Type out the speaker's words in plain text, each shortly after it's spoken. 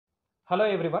Hello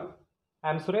everyone, I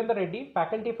am Surendra Reddy,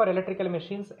 Faculty for Electrical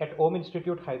Machines at OHM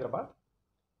Institute, Hyderabad.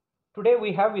 Today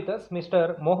we have with us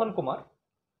Mr. Mohan Kumar,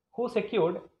 who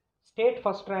secured state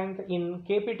first rank in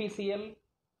KPTCL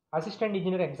Assistant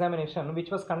Engineer examination, which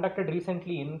was conducted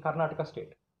recently in Karnataka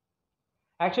state.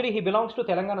 Actually, he belongs to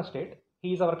Telangana state.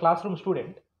 He is our classroom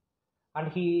student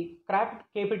and he cracked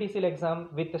KPTCL exam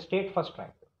with the state first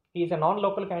rank. He is a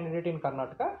non-local candidate in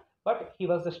Karnataka, but he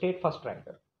was the state first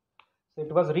ranker. So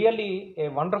it was really a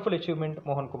wonderful achievement,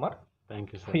 Mohan Kumar.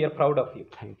 Thank you, sir. We are proud of you.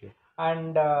 Thank you.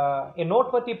 And a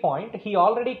noteworthy point, he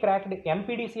already cracked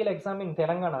NPDCL exam in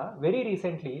Telangana very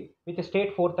recently with a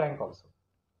state fourth rank also.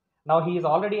 Now he is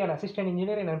already an assistant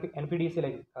engineer in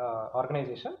NPDCL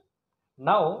organization.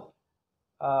 Now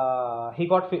he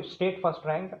got state first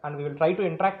rank, and we will try to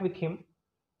interact with him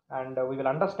and we will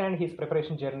understand his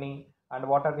preparation journey and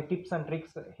what are the tips and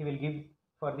tricks he will give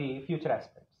for the future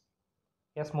aspects.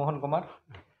 Yes, Mohan Kumar.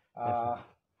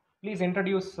 Please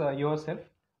introduce yourself.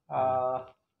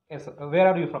 Yes, where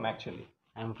are you from actually?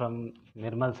 I'm from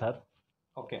Nirmal, sir.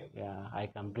 Okay. Yeah, I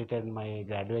completed my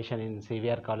graduation in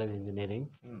CVR College Engineering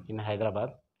in Hyderabad.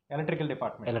 Electrical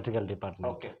department. Electrical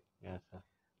department. Okay. Yes, sir.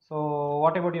 So,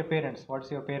 what about your parents? What's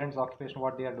your parents' occupation?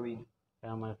 What they are doing?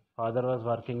 Yeah, my father was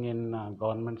working in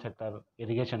government sector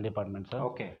irrigation department, sir.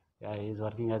 Okay. Yeah, he is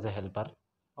working as a helper.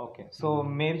 Okay, so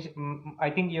maybe I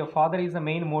think your father is the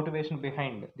main motivation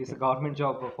behind this government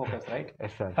job focus, right?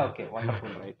 Yes, sir. Okay, wonderful,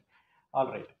 right? All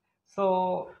right.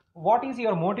 So, what is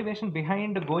your motivation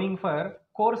behind going for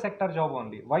core sector job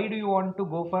only? Why do you want to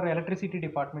go for electricity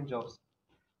department jobs?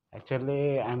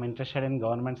 Actually, I'm interested in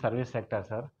government service sector,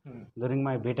 sir. During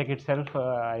my BTech itself,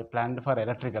 I planned for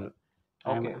electrical.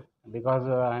 Okay. Because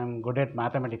I'm good at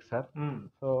mathematics, sir.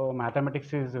 So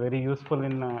mathematics is very useful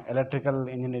in electrical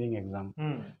engineering exam.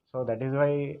 So that is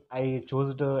why I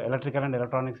chose electrical and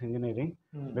electronics engineering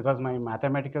because my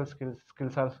mathematical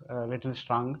skills are little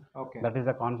strong. Okay. That is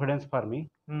a confidence for me.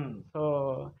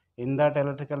 So in that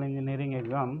electrical engineering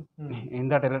exam, in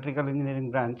that electrical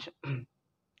engineering branch,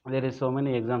 there is so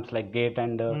many exams like GATE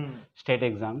and state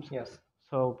exams. Yes.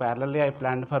 So parallelly, I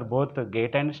planned for both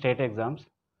GATE and state exams.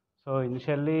 So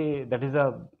initially, that is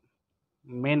a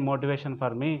main motivation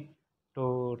for me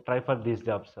to try for these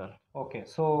jobs, sir. Okay,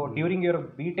 so during your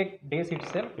BTech days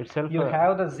itself, you uh,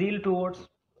 have the zeal towards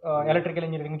electrical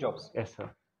engineering jobs. Yes, sir.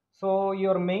 So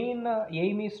your main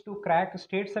aim is to crack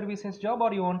state services job,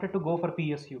 or you wanted to go for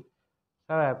PSU?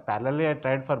 Parallelly, I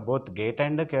tried for both GATE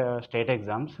and state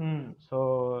exams.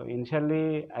 So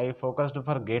initially, I focused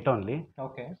for GATE only.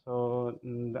 Okay. So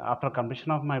after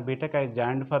completion of my BTech, I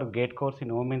joined for GATE course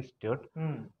in OHM Institute.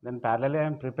 Then parallelly, I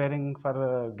am preparing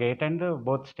for GATE and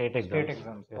both state exams. State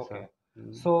exams. Yes, okay.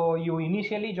 Sir. So you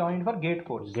initially joined for GATE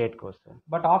course. GATE course, sir.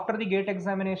 But after the GATE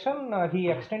examination, he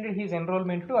extended his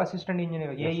enrollment to assistant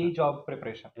engineer, Yes, AE job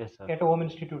preparation. Yes, sir. At OHM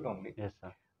Institute only. Yes,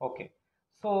 sir. Okay.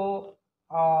 So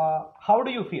how do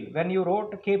you feel when you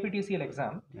wrote KPTCL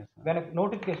exam? Yes, sir. When a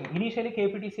notification, initially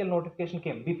KPTCL notification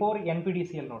came before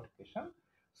NPDCL notification.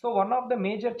 So one of the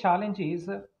major challenges is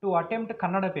to attempt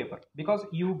Kannada paper because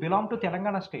you belong to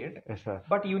Telangana state. Yes, sir.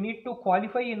 But you need to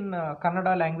qualify in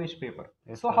Kannada language paper.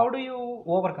 Yes, so sir. how do you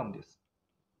overcome this?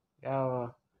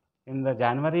 In the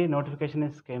January notification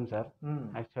is came, sir.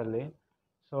 Actually,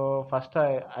 so first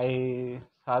I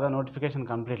saw the notification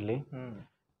completely.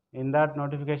 In that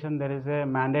notification, there is a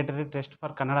mandatory test for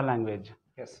Kannada language.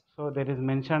 Yes. So there is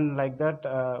mentioned like that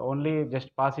only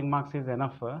just passing marks is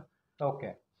enough.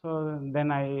 Okay. So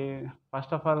then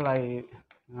first of all I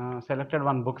selected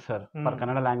one book, sir, for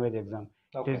Kannada language exam.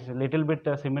 Okay. It is a little bit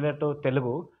similar to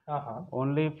Telugu.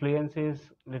 Only fluency is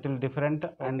little different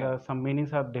and some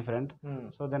meanings are different.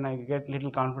 So then I get little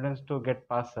confidence to get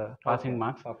passing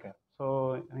marks. Okay.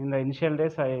 So in the initial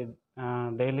days,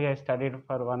 daily I studied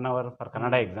for 1 hour for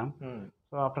Kannada exam.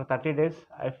 So after 30 days,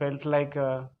 I felt like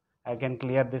I can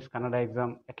clear this Kannada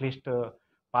exam, at least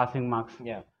passing marks.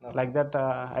 Yeah. Okay. Like that,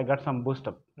 I got some boost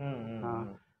up.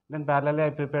 Then parallelly, I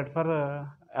prepared for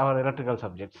our electrical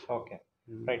subjects. Okay.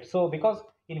 Right. So because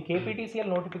in KPTCL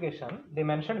notification, they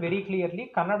mentioned very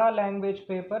clearly Kannada language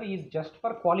paper is just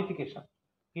for qualification.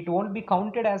 It won't be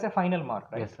counted as a final mark,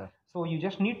 right? Yes, sir. So you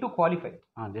just need to qualify.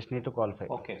 Just need to qualify.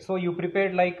 Okay. So you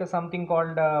prepared like something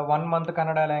called 1 month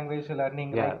Kannada language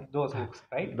learning, Yeah. like those books,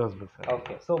 right? Those books, sir.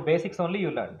 Okay. So basics only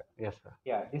you learned. Yes, sir.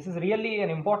 Yeah. This is really an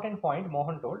important point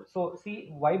Mohan told. So see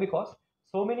why? Because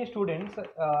so many students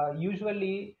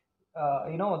usually,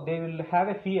 they will have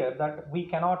a fear that we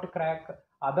cannot crack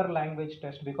other language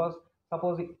test because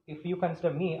suppose if you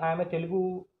consider me, I am a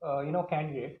Telugu,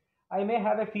 candidate. I may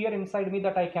have a fear inside me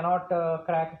that I cannot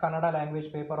crack Kannada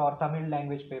language paper or Tamil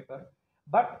language paper.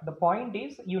 But the point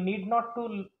is, you need not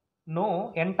to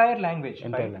know entire language,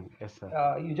 right? Yes,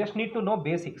 sir. You just need to know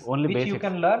basics, Only which you basics.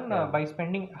 can learn Yeah. by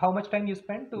spending. How much time you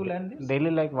spend to learn this?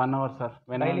 Daily, like 1 hour, sir.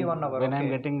 Daily 1 hour. When okay. I'm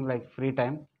getting like free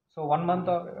time. So 1 month,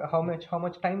 or how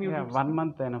much time you Yeah, did 1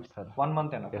 month enough, sir. 1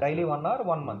 month enough. Yes, Daily sir. 1 hour,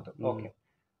 1 month. Okay,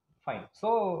 fine.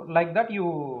 So like that, you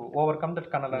overcome that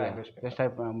Kannada language paper. Just I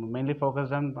mainly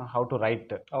focused on how to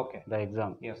write Okay. the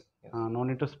exam. Yes. Yes. No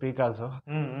need to speak also.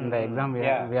 In the exam, we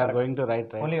Yeah, are correct. going to write,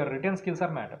 right? Only your written skills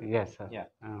are matter. Yes, sir. Yeah.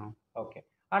 Okay.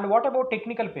 And what about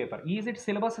technical paper? Is it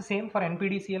syllabus same for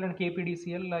NPDCL and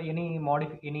KPTCL?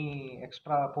 Any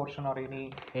extra portion or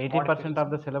any 80%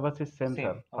 of the syllabus is same, Same,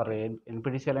 sir, for okay.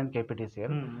 NPTCL and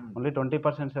KPTCL. Only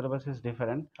 20% syllabus is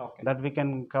different. Okay. That we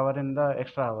can cover in the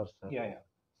extra hours, sir. Yeah.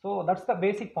 So that's the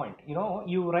basic point.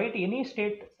 You write any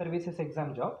state services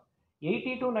exam job,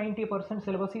 80 to 90%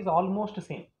 syllabus is almost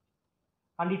same.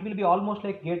 And it will be almost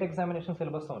like GATE examination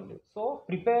syllabus only. So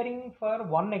preparing for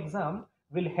one exam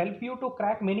will help you to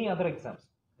crack many other exams.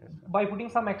 Yes, by putting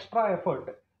some extra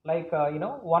effort, like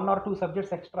 1 or 2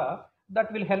 subjects extra,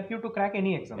 that will help you to crack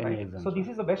any exam, Any right? exam, So this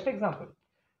is the best example.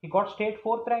 He got state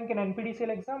 4th rank in NPDCL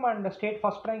exam and state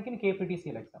 1st rank in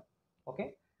KPTCL exam.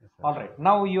 Okay. Yes, All right.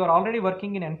 Now you are already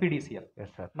working in NPDCL. Yes,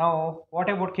 sir. Now what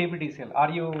about KPTCL? Are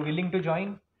you willing to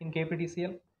join in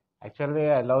KPTCL? Actually,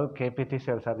 I love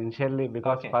KPTCL, sir, initially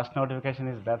because Okay. first notification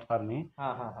is that for me.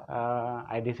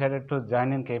 I decided to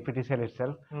join in KPTCL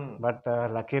itself, but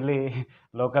luckily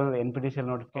local NPTCL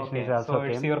notification is also so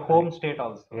it's came. your home state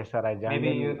also. Yes, sir. I joined.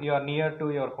 Maybe you are near to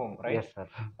your home, right? Yes, sir.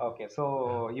 Okay,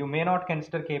 so you may not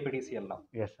consider KPTCL now.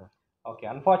 Yes, sir. Okay,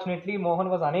 unfortunately, Mohan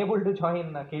was unable to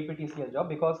join KPTCL job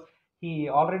because he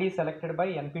already selected by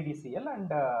NPDCL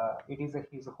and it is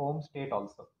his home state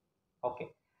also. Okay.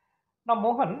 Now,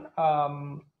 Mohan,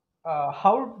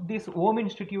 how this OHM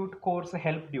Institute course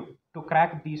helped you to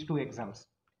crack these 2 exams?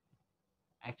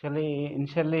 Actually,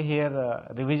 initially here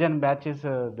revision batch is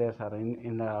there, sir,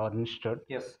 in our institute.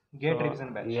 Yes, GATE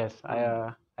revision batch. Yes,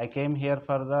 I came here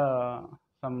for the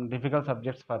some difficult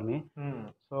subjects for me.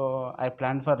 So I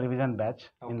planned for revision batch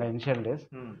in the initial days.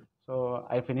 So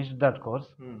I finished that course.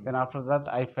 Then after that,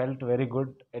 I felt very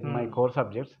good in my core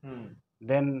subjects.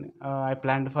 Then I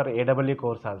planned for AEE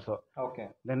course also. Okay.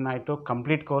 Then I took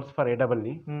complete course for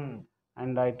AEE.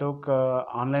 And I took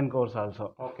online course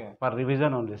also. Okay. For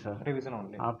revision only, sir. Revision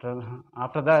only.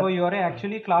 After that. So you are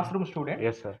actually classroom student.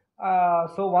 Yes, sir.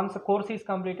 So once the course is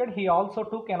completed, he also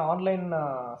took an online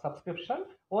subscription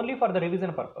only for the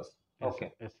revision purpose. Yes, okay.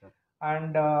 Sir. Yes, sir.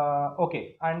 And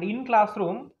okay. And in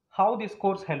classroom, how this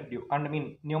course helped you? And I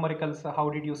mean, numericals. How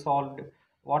did you solve?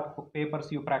 What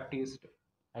papers you practiced?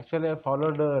 Actually, I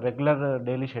followed a regular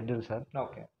daily schedule, sir.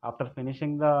 Okay. After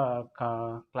finishing the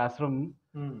classroom,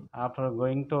 after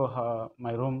going to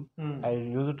my room, I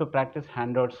used to practice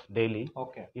handouts daily.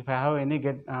 Okay. If I have any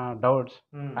doubts,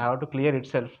 I have to clear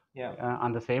itself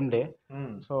on the same day.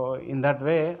 So in that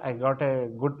way, I got a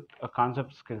good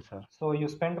concept skill, sir. So you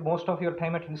spend most of your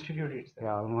time at institute itself.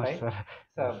 Yeah, almost, right? sir.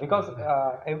 So because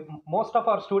most of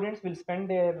our students will spend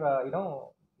their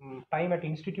time at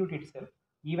institute itself,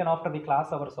 even after the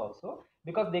class hours also,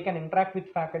 because they can interact with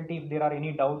faculty if there are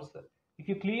any doubts. If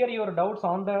you clear your doubts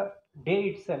on the day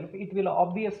itself, it will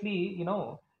obviously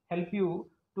help you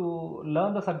to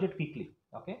learn the subject quickly.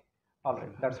 Okay. All right.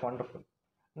 That's wonderful.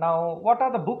 Now, what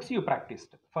are the books you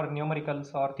practiced for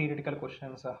numericals or theoretical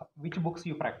questions? Which books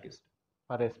you practiced?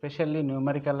 For especially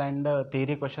numerical and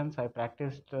theory questions, I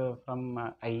practiced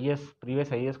from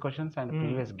previous IES questions and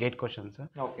previous GATE questions.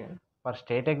 Okay. For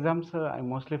state exams, I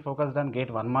mostly focused on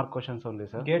GATE 1 mark questions only,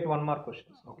 sir. GATE 1 mark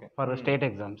questions. Okay. For state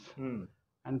exams.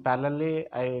 And parallelly,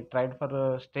 I tried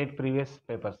for state previous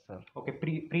papers, sir. Okay,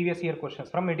 previous year questions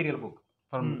from material book.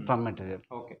 From material.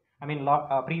 Okay. I mean,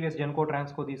 previous Genco,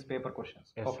 Transco, these paper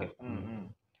questions. Yes, okay. Sir.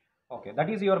 Okay, that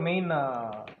is your main,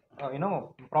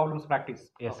 problems practice.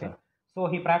 Yes, okay. Sir. So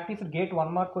he practiced GATE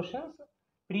 1 mark questions,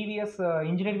 previous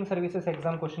engineering services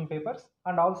exam question papers,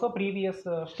 and also previous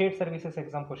state services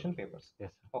exam question papers.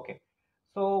 Yes, sir. Okay.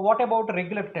 So what about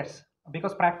regular tests?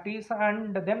 Because practice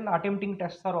and then attempting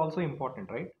tests are also important,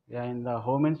 right? Yeah, in the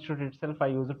home institute itself, I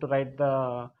used to write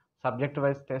the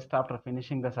subject-wise test after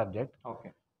finishing the subject.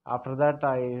 Okay. After that,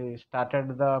 I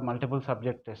started the multiple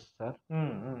subject tests, sir.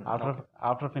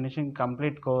 After finishing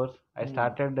complete course, I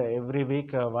started every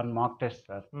week one mock test,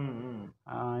 sir. In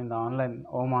the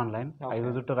home online. Okay. I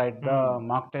used to write the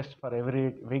mock test for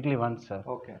every weekly once, sir.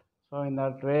 Okay. So in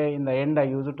that way, in the end, I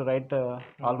used to write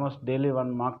almost daily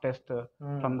one mock test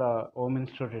from the home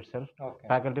institute itself. Okay.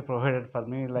 Faculty provided for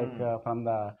me, like from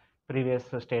the previous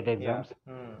state exams.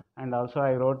 And also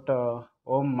I wrote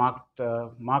mock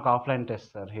offline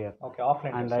test, sir, here. Okay,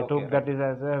 offline And test. I Okay, took that is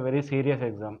as a very serious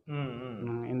exam.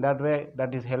 Mm-hmm. In that way,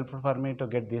 that is helpful for me to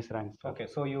get these ranks, sir. Okay,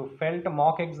 so you felt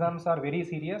mock exams are very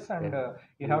serious, and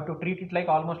you have to treat it like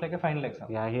almost like a final exam.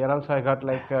 Yeah, here also I got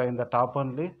like in the top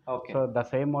only. Okay. So the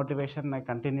same motivation I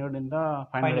continued in the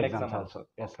final exams also.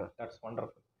 Yes, Okay, sir. that's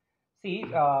wonderful. See,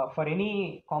 for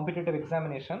any competitive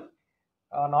examination,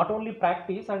 not only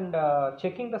practice and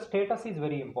checking the status is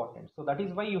very important. So that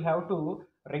is why you have to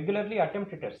regularly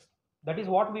attempt tests. That is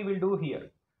what we will do here.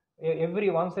 Every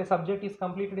once a subject is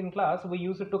completed in class, we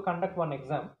use it to conduct one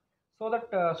exam so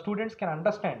that students can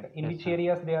understand in Yes, which sir.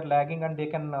 areas they are lagging and they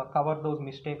can cover those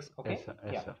mistakes. Okay. Yes, sir.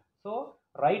 Yes, sir. So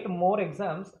write more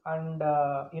exams and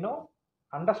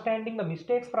understanding the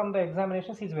mistakes from the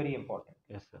examinations is very important.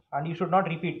 Yes, sir. And you should not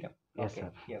repeat them. Yes, Okay.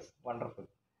 sir. Yes, wonderful.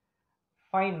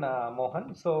 Fine,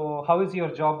 Mohan. So, how is your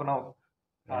job now?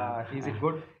 Is it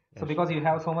good? So, Yes, because you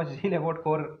have so much zeal about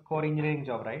core engineering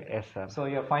job, right? Yes, sir. So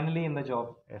you're finally in the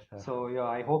job. Yes, sir. So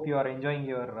I hope you are enjoying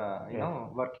your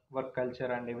Yes. work culture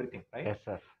and everything, right? Yes,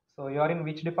 sir. So you are in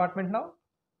which department now?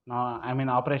 No, I'm in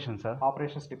operations, sir.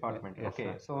 Operations department. Yes, Okay.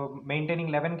 sir. So maintaining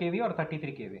 11 kV or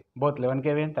 33 kV? Both 11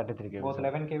 kV and 33 kV. Both sir.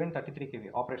 11 kV and 33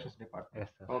 kV. Operations department.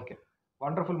 Yes, sir. Okay.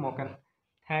 Wonderful, Mohan.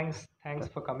 Thanks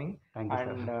for coming. Thank you,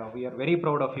 and sir. We are very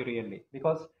proud of you, really,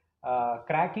 because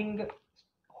cracking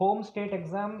home state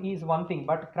exam is one thing,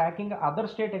 but cracking other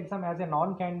state exam as a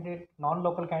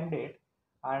non-local candidate,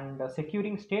 and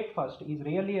securing state first is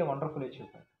really a wonderful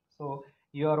achievement. So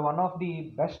you are one of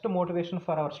the best motivation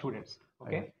for our students.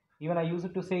 Okay. Even I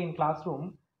used to say in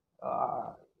classroom,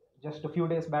 just a few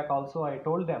days back also, I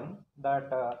told them that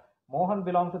Mohan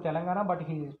belonged to Telangana, but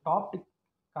he topped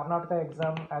Karnataka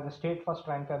exam as a state first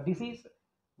ranker. This is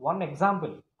one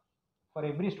example for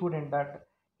every student that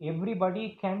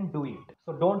everybody can do it.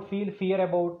 So don't feel fear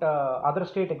about other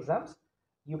state exams.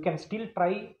 You can still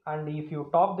try, and if you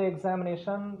top the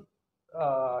examination,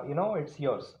 it's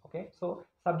yours. Okay. So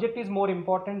subject is more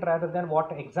important rather than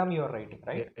what exam you are writing,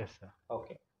 right? Yes, sir.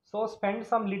 Okay. So spend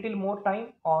some little more time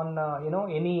on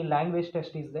any language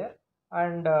test is there,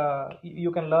 and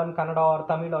you can learn Kannada or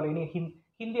Tamil or any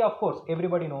Hindi. Of course,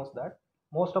 everybody knows that.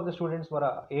 Most of the students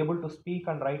were able to speak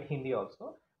and write Hindi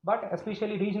also, but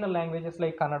especially regional languages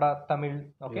like Kannada, Tamil.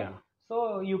 Okay. Yeah.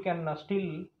 So you can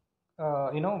still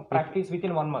practice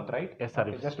within 1 month, right? Yes, sir.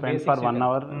 Okay, If just spend basics for 1 you can-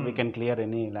 hour, we can clear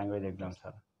any language exam,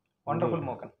 sir. Wonderful, Only-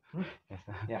 Mohan. Yes,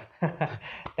 sir. Yeah.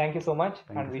 Thank you so much,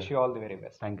 Thank and you, wish sir. you all the very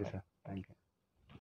best. Thank you, sir. Thank you.